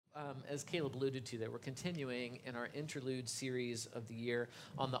as Caleb alluded to, that we're continuing in our interlude series of the year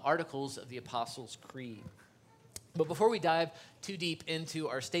on the Articles of the Apostles' Creed. But before we dive too deep into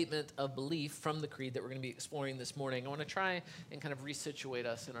our statement of belief from the Creed that we're going to be exploring this morning, I want to try and kind of resituate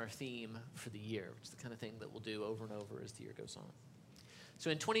us in our theme for the year, which is the kind of thing that we'll do over and over as the year goes on. So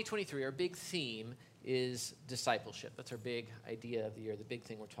in 2023, our big theme is discipleship. That's our big idea of the year, the big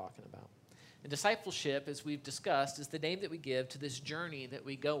thing we're talking about. And discipleship, as we've discussed, is the name that we give to this journey that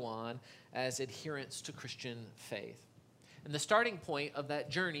we go on as adherents to Christian faith. And the starting point of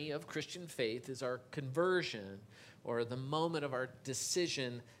that journey of Christian faith is our conversion, or the moment of our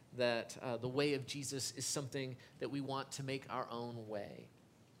decision that the way of Jesus is something that we want to make our own way.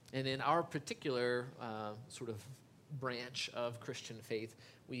 And in our particular sort of branch of Christian faith,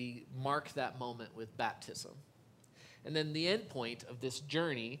 we mark that moment with baptism. And then the end point of this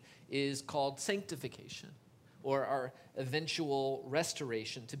journey is called sanctification, or our eventual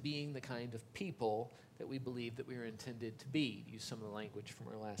restoration to being the kind of people that we believe that we are intended to be, to use some of the language from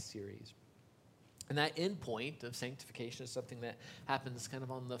our last series. And that end point of sanctification is something that happens kind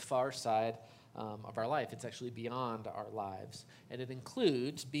of on the far side of our life. It's actually beyond our lives. And it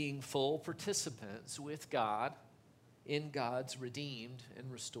includes being full participants with God in God's redeemed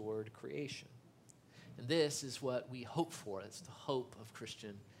and restored creation. And this is what we hope for. It's the hope of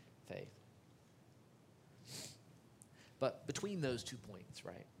Christian faith. But between those 2 points,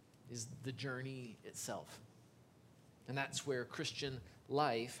 right, is the journey itself. And that's where Christian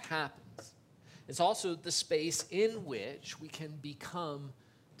life happens. It's also the space in which we can become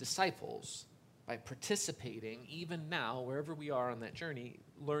disciples by participating, even now, wherever we are on that journey,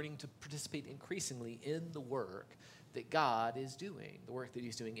 learning to participate increasingly in the work that God is doing, the work that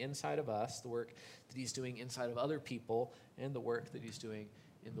he's doing inside of us, the work that he's doing inside of other people, and the work that he's doing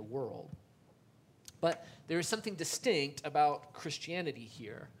in the world. But there is something distinct about Christianity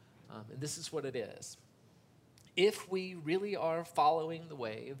here, and this is what it is. If we really are following the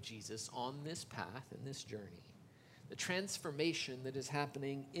way of Jesus on this path and this journey, the transformation that is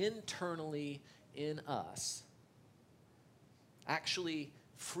happening internally in us actually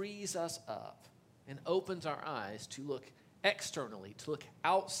frees us up and opens our eyes to look externally, to look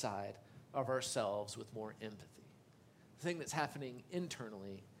outside of ourselves with more empathy. The thing that's happening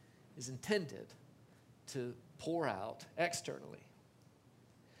internally is intended to pour out externally.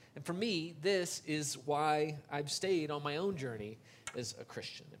 And for me, this is why I've stayed on my own journey as a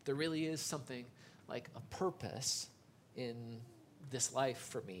Christian. If there really is something like a purpose in this life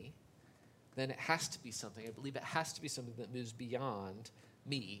for me, then it has to be something, I believe it has to be something that moves beyond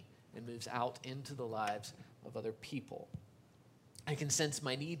me and moves out into the lives of other people. I can sense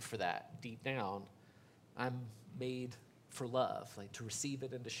my need for that deep down. I'm made for love, like to receive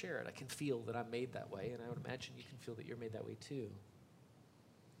it and to share it. I can feel that I'm made that way, and I would imagine you can feel that you're made that way too.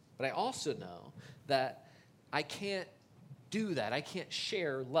 But I also know that I can't do that. I can't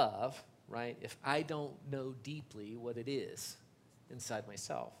share love, right, if I don't know deeply what it is inside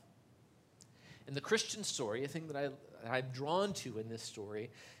myself. And the Christian story, a thing that I'm drawn to in this story,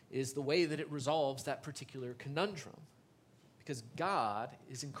 is the way that it resolves that particular conundrum. Because God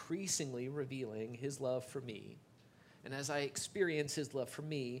is increasingly revealing his love for me. And as I experience his love for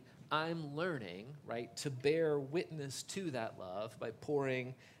me, I'm learning, right, to bear witness to that love by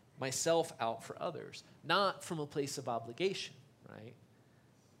pouring myself out for others. Not from a place of obligation, right,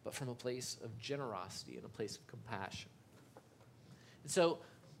 but from a place of generosity and a place of compassion. And so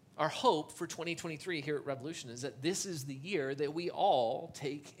our hope for 2023 here at Revolution is that this is the year that we all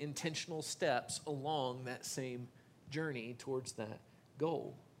take intentional steps along that same journey towards that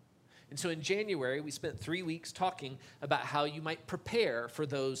goal. And so in January, we spent 3 weeks talking about how you might prepare for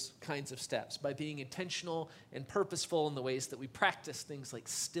those kinds of steps by being intentional and purposeful in the ways that we practice things like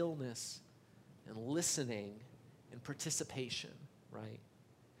stillness and listening and participation, right?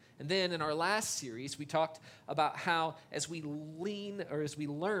 And then in our last series, we talked about how as we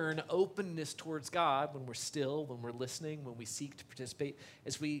learn openness towards God, when we're still, when we're listening, when we seek to participate,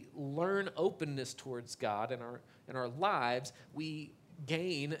 as we learn openness towards God in our lives, we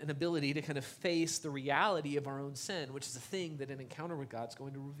gain an ability to kind of face the reality of our own sin, which is a thing that an encounter with God is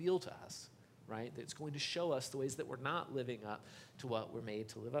going to reveal to us, right? That it's going to show us the ways that we're not living up to what we're made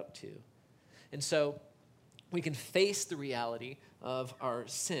to live up to. And so we can face the reality of our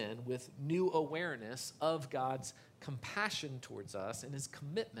sin with new awareness of God's compassion towards us and his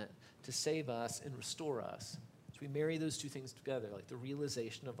commitment to save us and restore us. So we marry those two things together, like the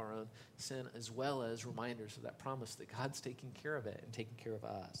realization of our own sin as well as reminders of that promise that God's taking care of it and taking care of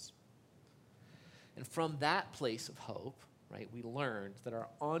us. And from that place of hope, right, we learned that our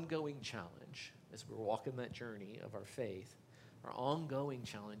ongoing challenge as we're walking that journey of our faith Our ongoing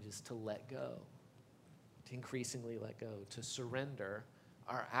challenge is to let go, to increasingly let go, to surrender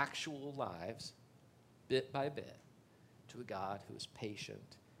our actual lives bit by bit to a God who is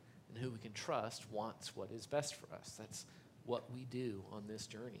patient and who we can trust wants what is best for us. That's what we do on this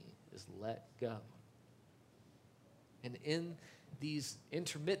journey, is let go. And in these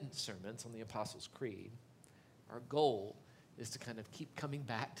intermittent sermons on the Apostles' Creed, our goal is to kind of keep coming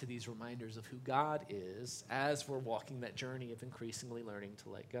back to these reminders of who God is as we're walking that journey of increasingly learning to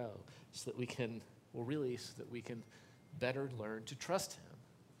let go, so that we can, so that we can better learn to trust him.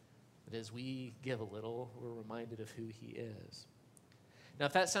 That as we give a little, we're reminded of who he is. Now,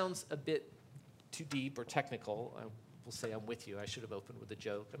 if that sounds a bit too deep or technical, I will say I'm with you. I should have opened with a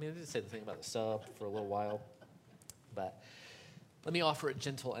joke. I didn't say the thing about the sub for a little while, but let me offer a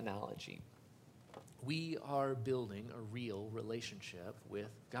gentle analogy. We are building a real relationship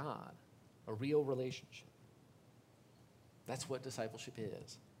with God, a real relationship. That's what discipleship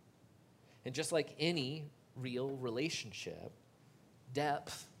is. And just like any real relationship,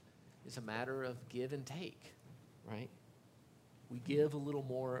 depth is a matter of give and take, right? We give a little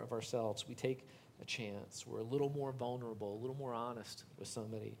more of ourselves. We take a chance. We're a little more vulnerable, a little more honest with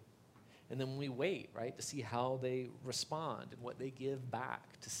somebody. And then we wait, right, to see how they respond and what they give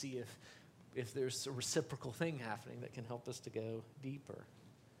back, to see if there's a reciprocal thing happening that can help us to go deeper.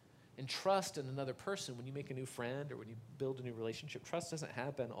 And trust in another person, when you make a new friend or when you build a new relationship, trust doesn't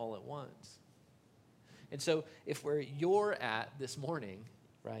happen all at once. And so if where you're at this morning,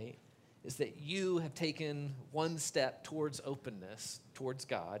 right, is that you have taken one step towards openness, towards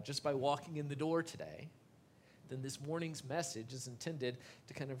God, just by walking in the door today, then this morning's message is intended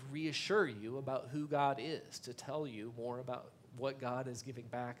to kind of reassure you about who God is, to tell you more about what God is giving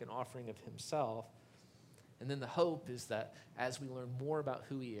back and offering of himself. And then the hope is that as we learn more about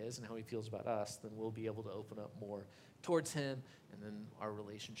who he is and how he feels about us, then we'll be able to open up more towards him, and then our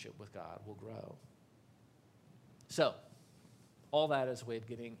relationship with God will grow. So, all that is a way of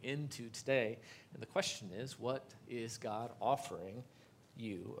getting into today. And the question is, what is God offering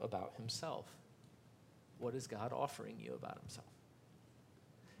you about himself? What is God offering you about himself?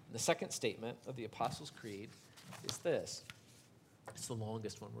 And the second statement of the Apostles' Creed is this. It's the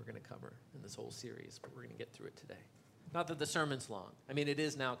longest one we're going to cover in this whole series, but we're going to get through it today. Not that the sermon's long. It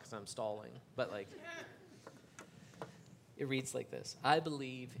is now because I'm stalling, but it reads like this. I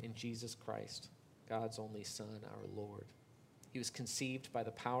believe in Jesus Christ, God's only Son, our Lord. He was conceived by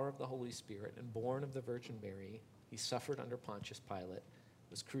the power of the Holy Spirit and born of the Virgin Mary. He suffered under Pontius Pilate,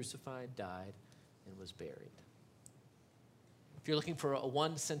 was crucified, died, and was buried. If you're looking for a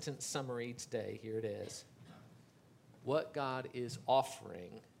one-sentence summary today, here it is. What God is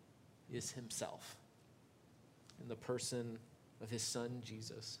offering is himself in the person of his Son,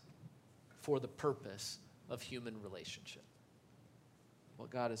 Jesus, for the purpose of human relationship. What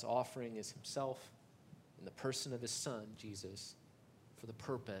God is offering is himself in the person of his Son, Jesus, for the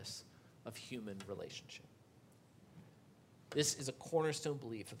purpose of human relationship. This is a cornerstone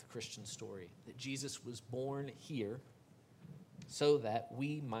belief of the Christian story, that Jesus was born here so that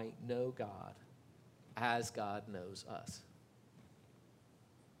we might know God as God knows us.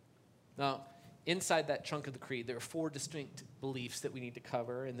 Now, inside that chunk of the creed, there are 4 distinct beliefs that we need to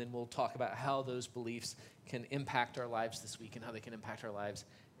cover, and then we'll talk about how those beliefs can impact our lives this week and how they can impact our lives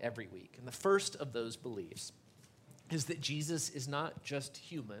every week. And the first of those beliefs is that Jesus is not just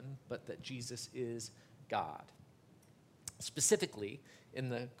human, but that Jesus is God. Specifically, in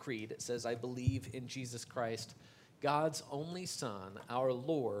the creed, it says, I believe in Jesus Christ, God's only Son, our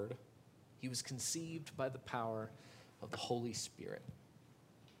Lord. He was conceived by the power of the Holy Spirit.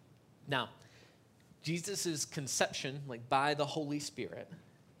 Now, Jesus' conception, by the Holy Spirit,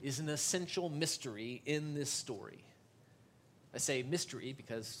 is an essential mystery in this story. I say mystery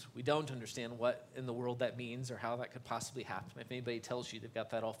because we don't understand what in the world that means or how that could possibly happen. If anybody tells you they've got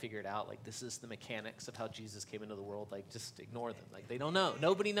that all figured out, this is the mechanics of how Jesus came into the world, just ignore them. They don't know.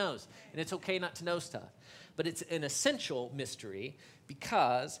 Nobody knows. And it's okay not to know stuff. But it's an essential mystery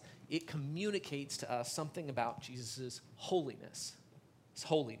because it communicates to us something about Jesus' holiness. His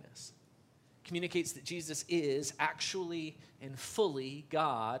holiness. Communicates that Jesus is actually and fully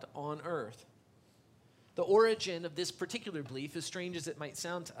God on earth. The origin of this particular belief, as strange as it might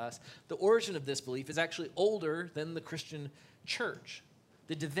sound to us, the origin of this belief is actually older than the Christian church.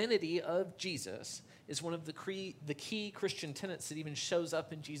 The divinity of Jesus is one of the key Christian tenets that even shows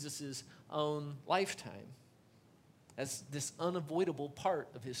up in Jesus' own lifetime as this unavoidable part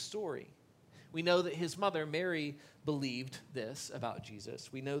of his story. We know that his mother, Mary, believed this about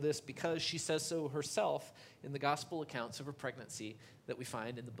Jesus. We know this because she says so herself in the gospel accounts of her pregnancy that we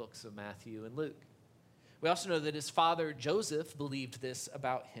find in the books of Matthew and Luke. We also know that his father Joseph believed this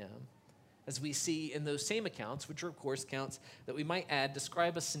about him, as we see in those same accounts, which are, of course, accounts that we might add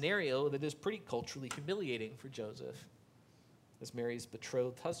describe a scenario that is pretty culturally humiliating for Joseph as Mary's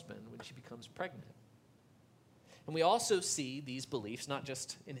betrothed husband when she becomes pregnant. And we also see these beliefs not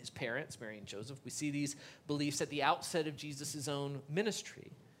just in his parents, Mary and Joseph. We see these beliefs at the outset of Jesus' own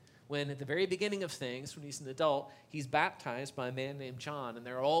ministry, when at the very beginning of things, when he's an adult, he's baptized by a man named John. And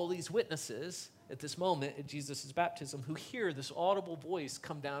there are all these witnesses at this moment at Jesus' baptism who hear this audible voice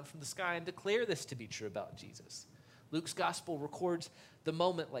come down from the sky and declare this to be true about Jesus. Luke's gospel records the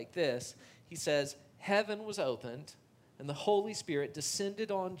moment like this. He says, "Heaven was opened, and the Holy Spirit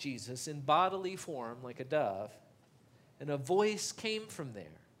descended on Jesus in bodily form like a dove. And a voice came from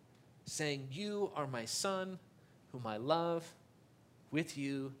there, saying, 'You are my Son, whom I love. With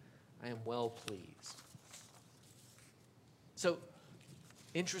you I am well pleased.'" So,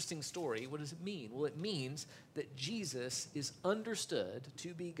 interesting story. What does it mean? Well, it means that Jesus is understood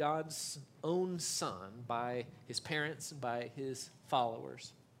to be God's own Son by his parents and by his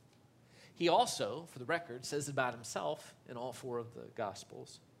followers. He also, for the record, says about himself in all four of the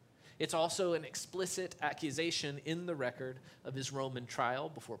Gospels. It's also an explicit accusation in the record of his Roman trial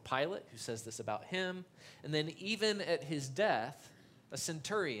before Pilate, who says this about him. And then even at his death, a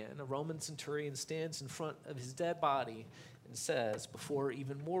centurion, a Roman centurion, stands in front of his dead body and says, before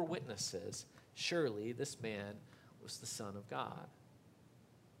even more witnesses, "Surely this man was the Son of God."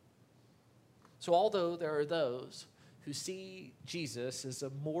 So although there are those who see Jesus as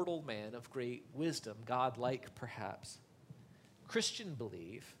a mortal man of great wisdom, God-like perhaps, Christian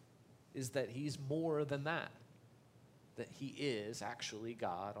belief is that he's more than that he is actually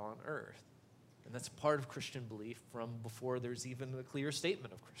God on earth. And that's part of Christian belief from before there's even a clear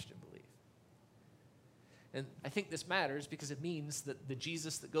statement of Christian belief. And I think this matters because it means that the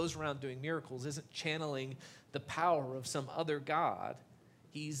Jesus that goes around doing miracles isn't channeling the power of some other God.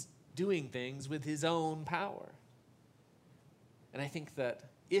 He's doing things with his own power. And I think that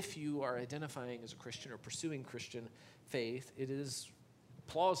if you are identifying as a Christian or pursuing Christian faith, it is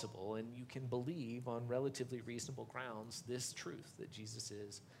plausible and you can believe on relatively reasonable grounds this truth that Jesus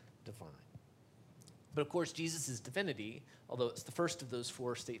is divine. But of course, Jesus' divinity, although it's the first of those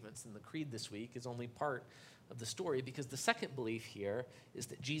four statements in the creed this week, is only part of the story, because the second belief here is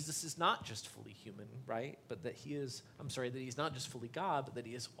that Jesus is not just fully human, right? But that he's not just fully God, but that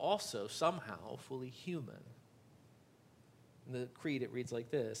he is also somehow fully human. In the creed, it reads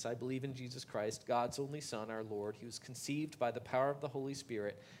like this: "I believe in Jesus Christ, God's only Son, our Lord. He was conceived by the power of the Holy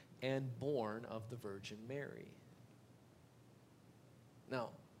Spirit and born of the Virgin Mary."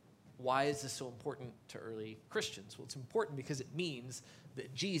 Now, why is this so important to early Christians? Well, it's important because it means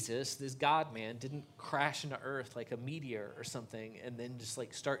that Jesus, this God-man, didn't crash into earth like a meteor or something and then just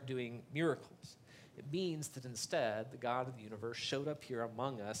start doing miracles. It means that instead, the God of the universe showed up here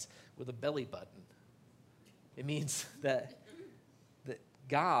among us with a belly button. It means that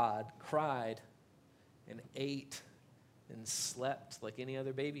God cried and ate and slept like any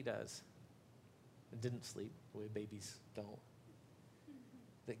other baby does. And didn't sleep the way babies don't.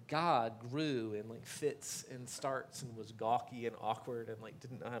 That God grew in fits and starts and was gawky and awkward and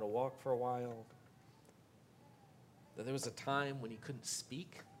didn't know how to walk for a while. That there was a time when he couldn't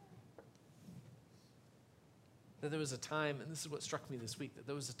speak. That there was a time, and this is what struck me this week, that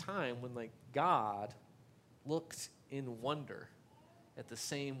there was a time when God looked in wonder at the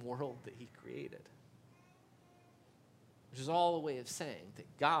same world that he created. Which is all a way of saying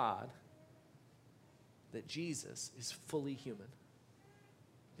that Jesus is fully human.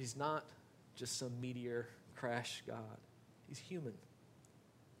 He's not just some meteor crash God. He's human.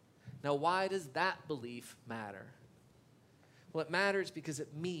 Now, why does that belief matter? Well, it matters because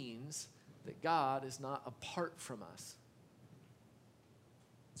it means that God is not apart from us.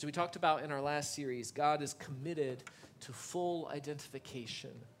 So we talked about in our last series, God is committed to full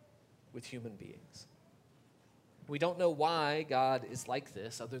identification with human beings. We don't know why God is like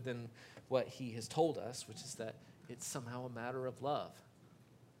this other than what he has told us, which is that it's somehow a matter of love.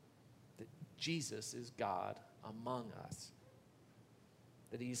 That Jesus is God among us.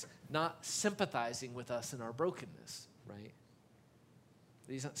 That he's not sympathizing with us in our brokenness, right?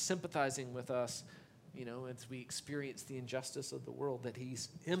 That he's not sympathizing with us, as we experience the injustice of the world, that he's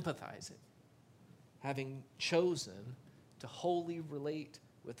empathizing, having chosen to wholly relate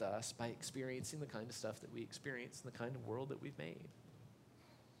with us by experiencing the kind of stuff that we experience in the kind of world that we've made.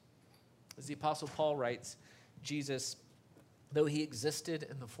 As the Apostle Paul writes, Jesus, though he existed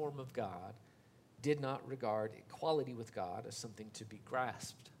in the form of God, did not regard equality with God as something to be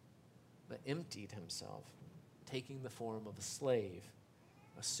grasped, but emptied himself, taking the form of a slave,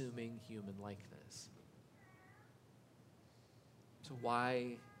 assuming human likeness. So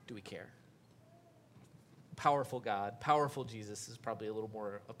why do we care? Powerful God, powerful Jesus is probably a little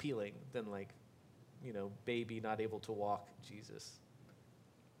more appealing than baby not able to walk Jesus.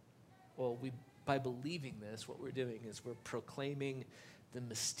 Well, by believing this, what we're doing is we're proclaiming the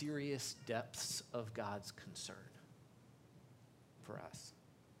mysterious depths of God's concern for us.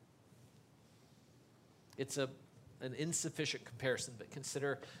 It's an insufficient comparison, but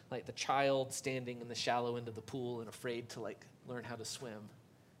consider the child standing in the shallow end of the pool and afraid to learn how to swim.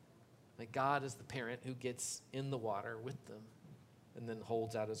 God is the parent who gets in the water with them and then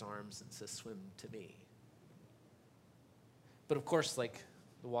holds out his arms and says, "Swim to me." But of course, the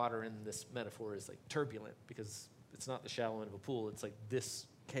water in this metaphor is turbulent, because it's not the shallow end of a pool. It's this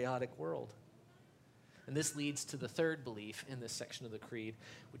chaotic world. And this leads to the third belief in this section of the creed,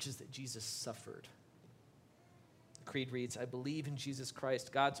 which is that Jesus suffered. The creed reads, "I believe in Jesus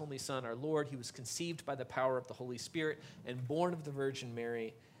Christ, God's only Son, our Lord. He was conceived by the power of the Holy Spirit and born of the Virgin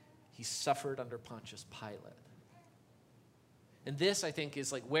Mary. He suffered under Pontius Pilate." And this, I think,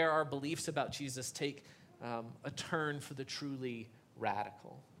 is where our beliefs about Jesus take a turn for the truly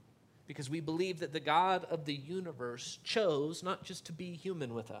radical. Because we believe that the God of the universe chose not just to be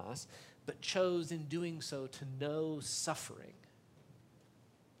human with us, but chose in doing so to know suffering,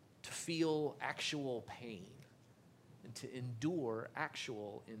 to feel actual pain, and to endure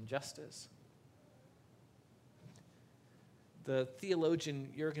actual injustice. The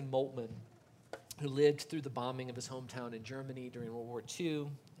theologian Jürgen Moltmann, who lived through the bombing of his hometown in Germany during World War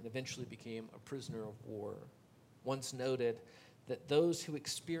II and eventually became a prisoner of war, once noted that those who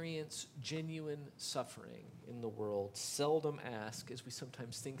experience genuine suffering in the world seldom ask, as we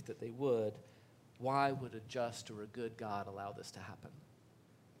sometimes think that they would, why would a just or a good God allow this to happen?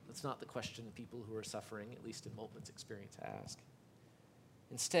 That's not the question people who are suffering, at least in Moltmann's experience, ask.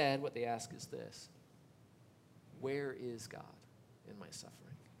 Instead, what they ask is this: where is God in my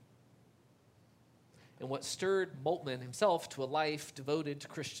suffering? And what stirred Moltmann himself to a life devoted to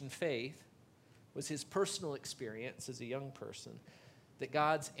Christian faith was his personal experience as a young person, that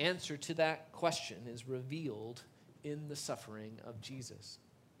God's answer to that question is revealed in the suffering of Jesus.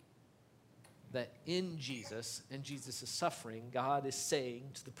 That in Jesus and Jesus' suffering, God is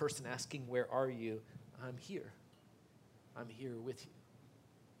saying to the person asking, "Where are you?" "I'm here. I'm here with you."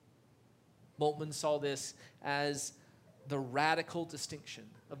 Moltmann saw this as the radical distinction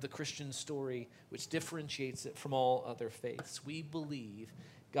of the Christian story, which differentiates it from all other faiths. We believe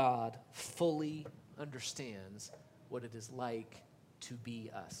God fully understands what it is like to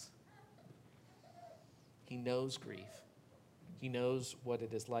be us. He knows grief. He knows what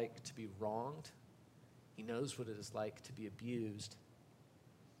it is like to be wronged. He knows what it is like to be abused.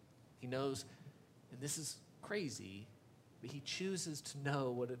 He knows, and this is crazy, but he chooses to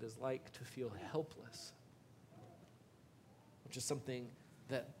know what it is like to feel helpless, which is something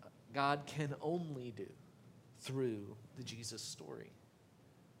that God can only do through the Jesus story,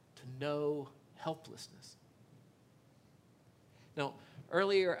 to know helplessness. Now,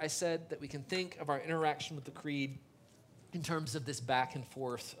 earlier I said that we can think of our interaction with the creed in terms of this back and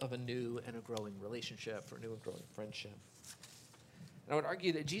forth of a new and a growing relationship, or new and growing friendship. And I would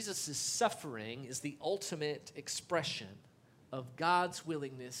argue that Jesus' suffering is the ultimate expression of God's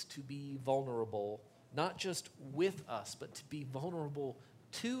willingness to be vulnerable, not just with us, but to be vulnerable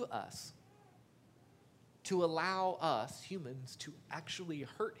to us, to allow us, humans, to actually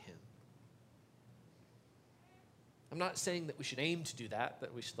hurt him. I'm not saying that we should aim to do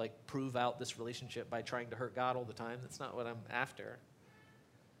that we should prove out this relationship by trying to hurt God all the time. That's not what I'm after.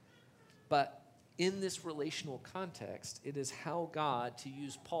 But in this relational context, it is how God, to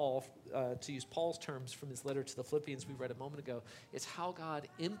use Paul's terms from his letter to the Philippians we read a moment ago, it's how God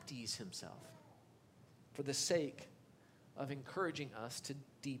empties himself for the sake of encouraging us to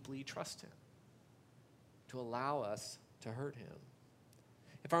deeply trust him, to allow us to hurt him.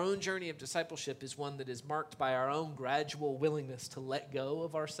 If our own journey of discipleship is one that is marked by our own gradual willingness to let go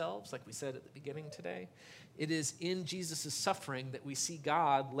of ourselves, like we said at the beginning today, it is in Jesus' suffering that we see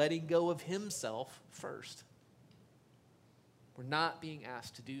God letting go of himself first. We're not being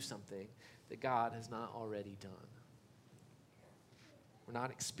asked to do something that God has not already done. We're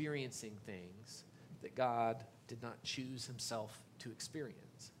not experiencing things that God did not choose himself to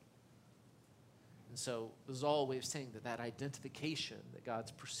experience. And so there's all a way of saying that identification that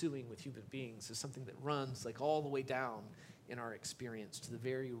God's pursuing with human beings is something that runs all the way down in our experience to the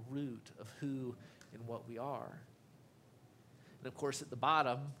very root of who and what we are. And of course, at the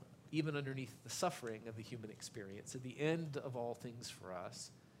bottom, even underneath the suffering of the human experience, at the end of all things for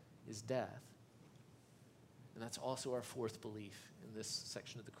us, is death. And that's also our fourth belief in this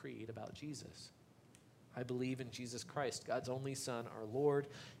section of the creed about Jesus. I believe in Jesus Christ, God's only Son, our Lord.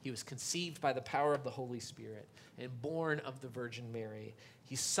 He was conceived by the power of the Holy Spirit and born of the Virgin Mary.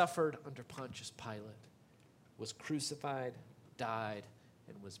 He suffered under Pontius Pilate, was crucified, died,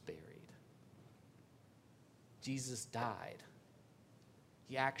 and was buried. Jesus died.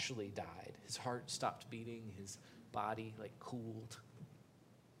 He actually died. His heart stopped beating. His body cooled.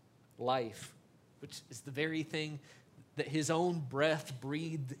 Life, which is the very thing that his own breath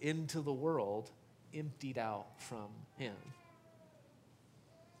breathed into the world, emptied out from him.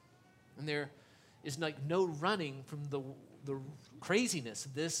 And there is no running from the craziness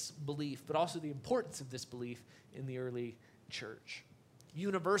of this belief, but also the importance of this belief in the early church.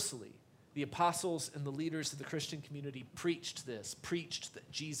 Universally, the apostles and the leaders of the Christian community preached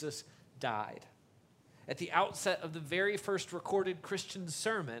that Jesus died. At the outset of the very first recorded Christian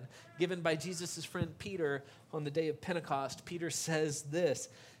sermon given by Jesus' friend Peter on the day of Pentecost, Peter says this,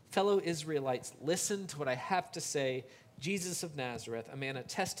 "Fellow Israelites, listen to what I have to say. Jesus of Nazareth, a man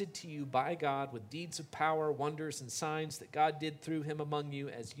attested to you by God with deeds of power, wonders, and signs that God did through him among you,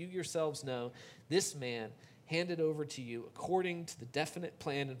 as you yourselves know. This man, handed over to you according to the definite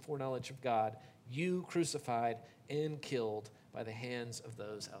plan and foreknowledge of God, you crucified and killed by the hands of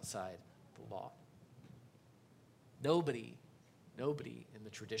those outside the law." Nobody in the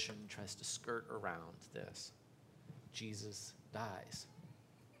tradition tries to skirt around this. Jesus dies.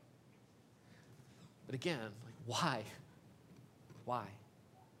 But again, why? Why?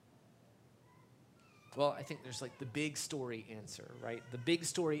 Well, I think there's the big story answer, right? The big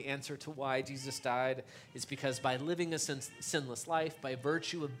story answer to why Jesus died is because by living a sinless life, by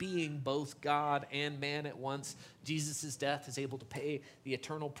virtue of being both God and man at once, Jesus' death is able to pay the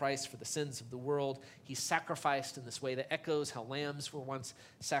eternal price for the sins of the world. He sacrificed in this way that echoes how lambs were once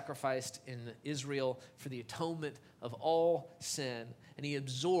sacrificed in Israel for the atonement of all sin. And he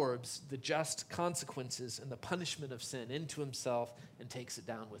absorbs the just consequences and the punishment of sin into himself and takes it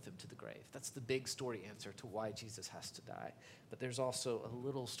down with him to the grave. That's the big story answer to why Jesus has to die. But there's also a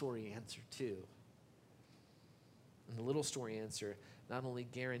little story answer too. And the little story answer not only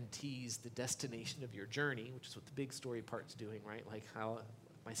guarantees the destination of your journey, which is what the big story part's doing, right? How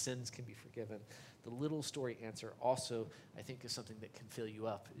my sins can be forgiven. The little story answer also, I think, is something that can fill you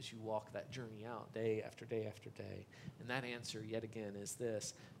up as you walk that journey out day after day after day. And that answer, yet again, is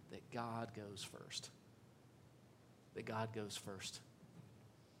this, that God goes first. That God goes first.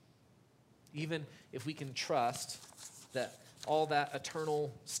 Even if we can trust that all that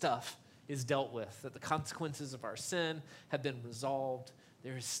eternal stuff is dealt with, that the consequences of our sin have been resolved,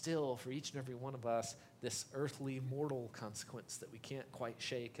 there is still, for each and every one of us, this earthly, mortal consequence that we can't quite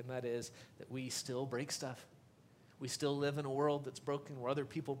shake, and that is that we still break stuff. We still live in a world that's broken where other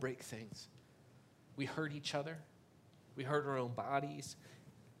people break things. We hurt each other. We hurt our own bodies,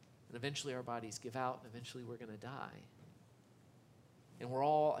 and eventually our bodies give out, and eventually we're going to die. And we're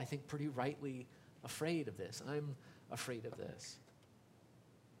all, I think, pretty rightly afraid of this. I'm afraid of this.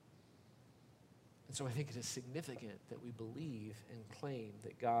 And so I think it is significant that we believe and claim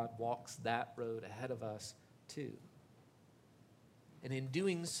that God walks that road ahead of us too. And in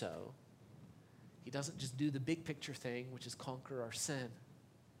doing so, he doesn't just do the big picture thing, which is conquer our sin.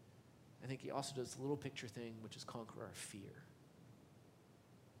 I think he also does the little picture thing, which is conquer our fear.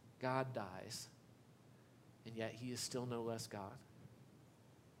 God dies, and yet he is still no less God,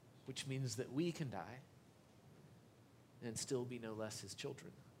 which means that we can die and still be no less his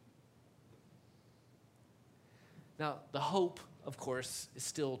children. Now, the hope, of course, is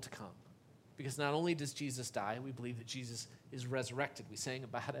still to come. Because not only does Jesus die, we believe that Jesus is resurrected. We sang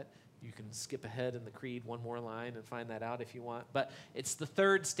about it. You can skip ahead in the creed one more line and find that out if you want. But it's the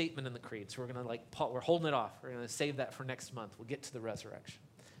third statement in the creed. So we're going to we're holding it off. We're going to save that for next month. We'll get to the resurrection.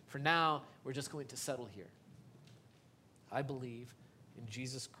 For now, we're just going to settle here. I believe in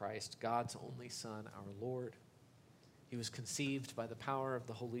Jesus Christ, God's only Son, our Lord. He was conceived by the power of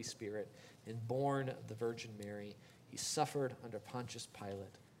the Holy Spirit and born of the Virgin Mary. He suffered under Pontius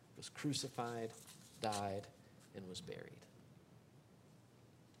Pilate, was crucified, died, and was buried.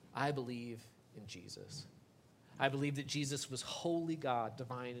 I believe in Jesus. I believe that Jesus was wholly God,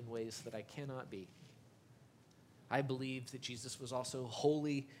 divine in ways that I cannot be. I believe that Jesus was also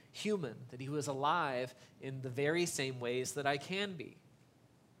wholly human, that he was alive in the very same ways that I can be.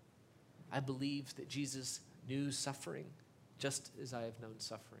 I believe that Jesus knew suffering just as I have known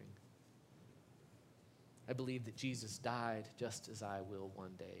suffering. I believe that Jesus died just as I will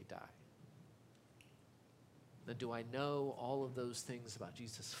one day die. Now, do I know all of those things about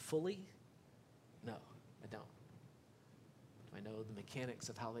Jesus fully? No, I don't. Do I know the mechanics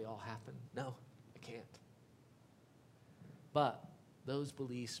of how they all happen? No, I can't. But those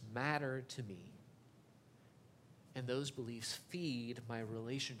beliefs matter to me And those beliefs feed my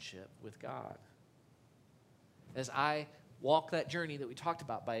relationship with God. As I walk that journey that we talked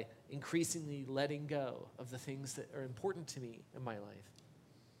about by increasingly letting go of the things that are important to me in my life,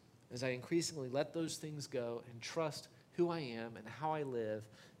 as I increasingly let those things go and trust who I am and how I live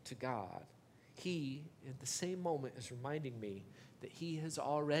to God, He, at the same moment, is reminding me that He has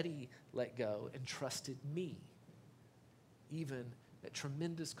already let go and trusted me, even at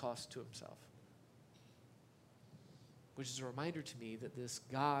tremendous cost to Himself. Which is a reminder to me that this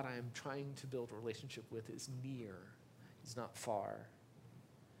God I am trying to build a relationship with is near. He's not far.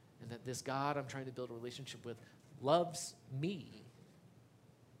 And that this God I'm trying to build a relationship with loves me.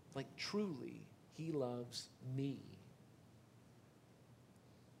 Like truly, He loves me.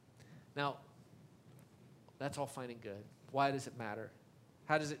 Now, that's all fine and good. Why does it matter?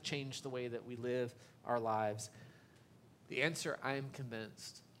 How does it change the way that we live our lives? The answer, I am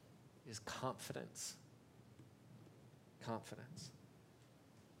convinced, is confidence. Confidence.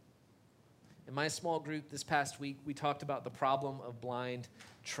 In my small group this past week, we talked about the problem of blind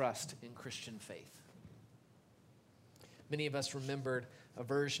trust in Christian faith. Many of us remembered a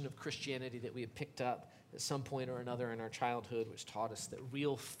version of Christianity that we had picked up at some point or another in our childhood, which taught us that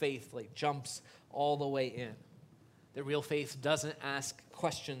real faith jumps all the way in. That real faith doesn't ask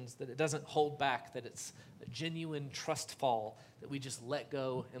questions, that it doesn't hold back, that it's a genuine trust fall, that we just let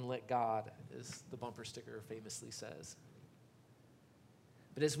go and let God, as the bumper sticker famously says.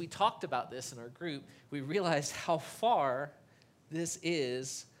 But as we talked about this in our group, we realized how far this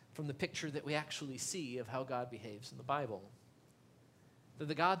is from the picture that we actually see of how God behaves in the Bible. That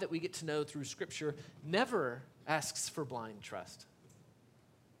the God that we get to know through Scripture never asks for blind trust.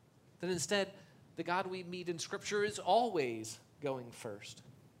 That instead, the God we meet in Scripture is always going first.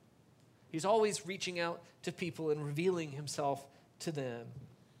 He's always reaching out to people and revealing Himself to them.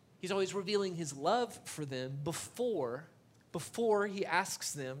 He's always revealing His love for them before He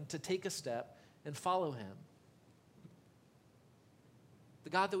asks them to take a step and follow Him.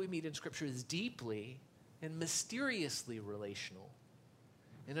 The God that we meet in Scripture is deeply and mysteriously relational.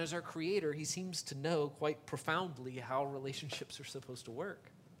 And as our Creator, He seems to know quite profoundly how relationships are supposed to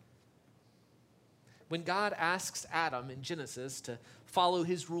work. When God asks Adam in Genesis to follow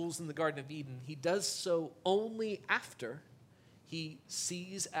His rules in the Garden of Eden, He does so only after He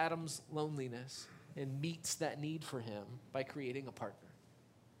sees Adam's loneliness and meets that need for him by creating a partner.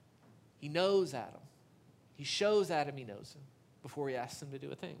 He knows Adam. He shows Adam He knows him before He asks him to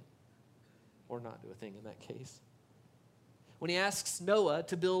do a thing, or not do a thing in that case. When He asks Noah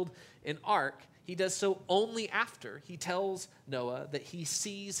to build an ark, He does so only after He tells Noah that He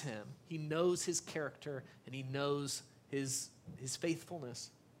sees him, He knows his character, and He knows his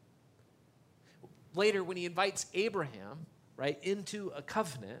faithfulness. Later, when He invites Abraham, into a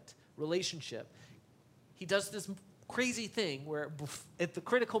covenant relationship, He does this crazy thing where at the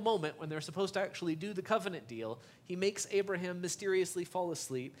critical moment when they're supposed to actually do the covenant deal, He makes Abraham mysteriously fall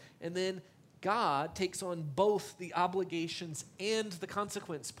asleep, and then God takes on both the obligations and the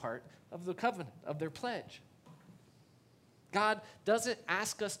consequence part of the covenant, of their pledge. God doesn't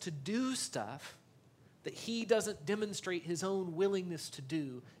ask us to do stuff that He doesn't demonstrate His own willingness to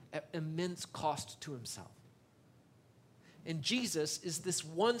do at immense cost to Himself. And Jesus is this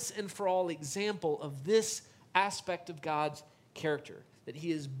once and for all example of this aspect of God's character, that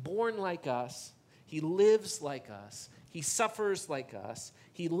He is born like us, He lives like us, He suffers like us,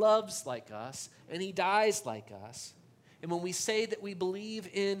 He loves like us, and He dies like us. And when we say that we believe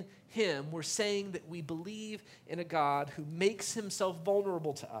in Him, we're saying that we believe in a God who makes Himself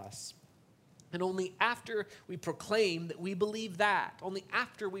vulnerable to us. And only after we proclaim that we believe that, only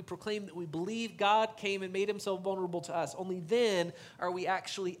after we proclaim that we believe God came and made Himself vulnerable to us, only then are we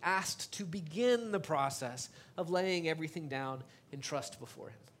actually asked to begin the process of laying everything down in trust before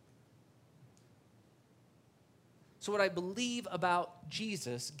Him. So what I believe about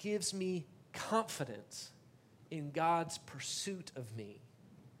Jesus gives me confidence in God's pursuit of me,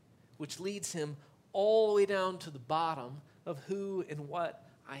 which leads Him all the way down to the bottom of who and what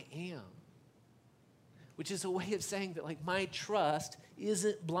I am. Which is a way of saying that my trust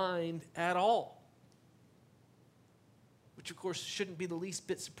isn't blind at all. Which of course shouldn't be the least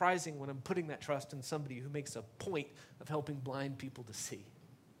bit surprising when I'm putting that trust in somebody who makes a point of helping blind people to see.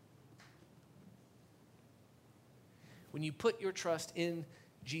 When you put your trust in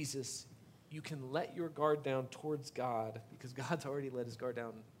Jesus, you can let your guard down towards God because God's already let His guard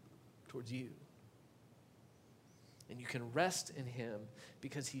down towards you. And you can rest in Him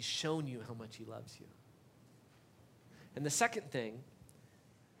because He's shown you how much He loves you. And the second thing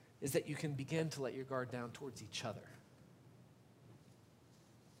is that you can begin to let your guard down towards each other.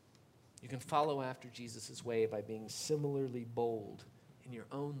 You can follow after Jesus' way by being similarly bold in your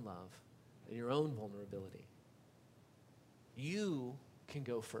own love and your own vulnerability. You can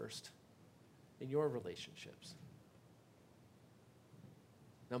go first in your relationships.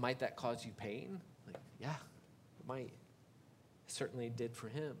 Now, might that cause you pain? Yeah, it might. It certainly did for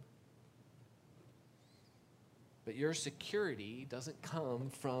him. But your security doesn't come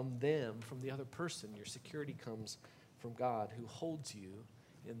from them, from the other person. Your security comes from God, who holds you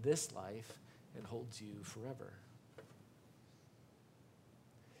in this life and holds you forever.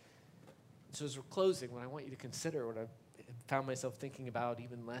 So as we're closing, what I want you to consider, what I found myself thinking about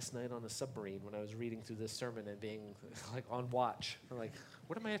even last night on a submarine when I was reading through this sermon and being on watch. I'm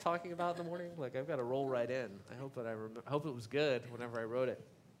what am I talking about in the morning? I've got to roll right in. I hope that I hope it was good whenever I wrote it.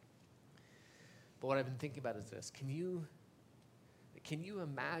 But what I've been thinking about is this. Can you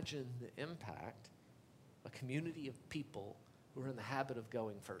imagine the impact a community of people who are in the habit of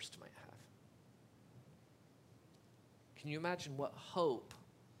going first might have? Can you imagine what hope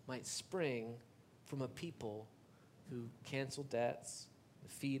might spring from a people who cancel debts,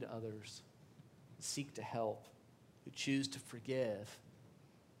 feed others, seek to help, who choose to forgive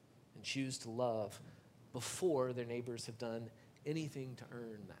and choose to love before their neighbors have done anything to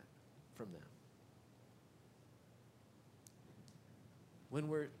earn that from them? When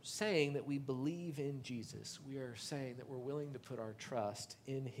we're saying that we believe in Jesus, we are saying that we're willing to put our trust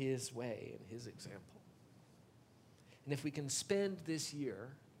in his way and his example. And if we can spend this year,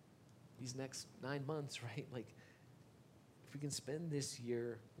 these next 9 months, right, if we can spend this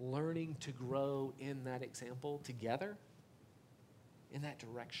year learning to grow in that example together, in that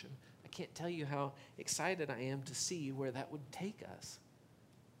direction, I can't tell you how excited I am to see where that would take us,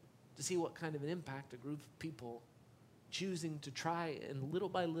 to see what kind of an impact a group of people choosing to try and little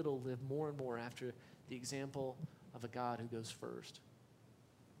by little live more and more after the example of a God who goes first.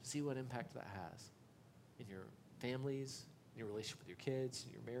 See what impact that has in your families, in your relationship with your kids,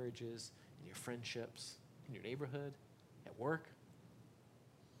 in your marriages, in your friendships, in your neighborhood, at work.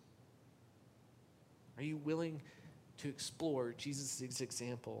 Are you willing to explore Jesus'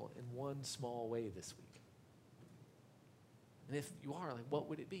 example in one small way this week? And if you are, what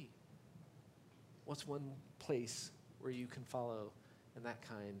would it be? What's one place where you can follow in that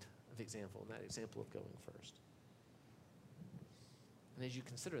kind of example, in that example of going first? And as you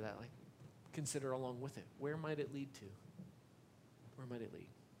consider that, consider along with it, where might it lead to? Where might it lead?